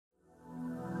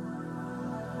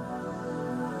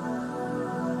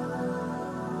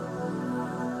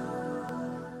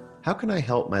How can I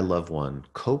help my loved one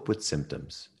cope with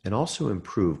symptoms and also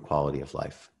improve quality of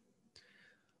life?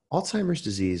 Alzheimer's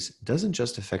disease doesn't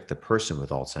just affect the person with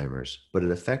Alzheimer's, but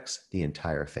it affects the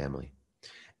entire family.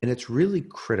 And it's really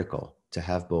critical to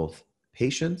have both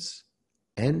patients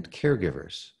and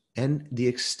caregivers and the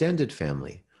extended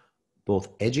family both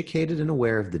educated and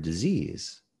aware of the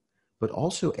disease, but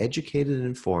also educated and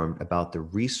informed about the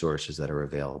resources that are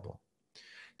available.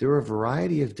 There are a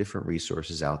variety of different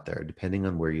resources out there depending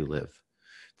on where you live.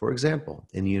 For example,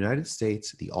 in the United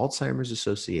States, the Alzheimer's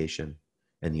Association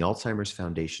and the Alzheimer's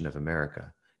Foundation of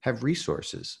America have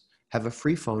resources, have a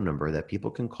free phone number that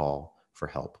people can call for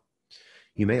help.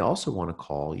 You may also want to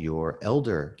call your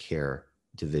elder care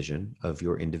division of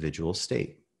your individual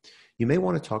state. You may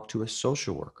want to talk to a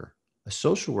social worker. A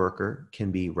social worker can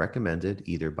be recommended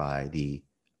either by the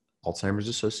Alzheimer's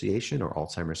Association or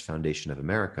Alzheimer's Foundation of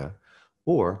America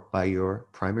or by your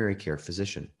primary care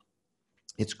physician.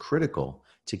 It's critical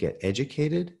to get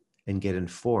educated and get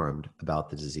informed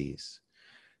about the disease.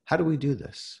 How do we do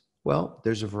this? Well,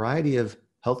 there's a variety of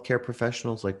healthcare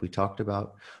professionals like we talked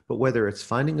about, but whether it's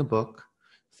finding a book,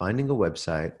 finding a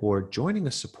website, or joining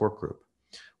a support group,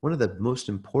 one of the most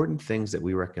important things that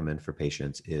we recommend for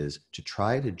patients is to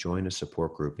try to join a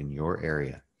support group in your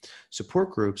area.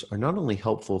 Support groups are not only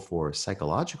helpful for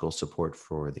psychological support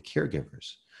for the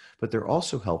caregivers, but they're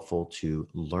also helpful to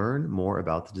learn more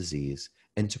about the disease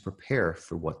and to prepare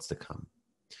for what's to come.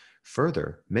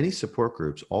 Further, many support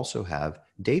groups also have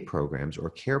day programs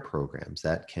or care programs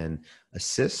that can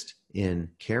assist in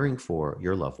caring for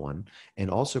your loved one and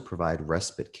also provide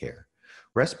respite care.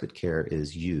 Respite care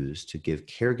is used to give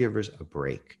caregivers a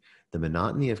break. The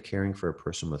monotony of caring for a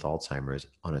person with Alzheimer's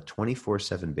on a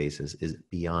 24/7 basis is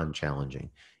beyond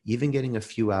challenging. Even getting a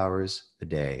few hours a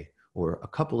day or a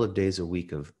couple of days a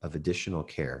week of additional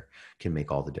care can make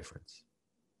all the difference.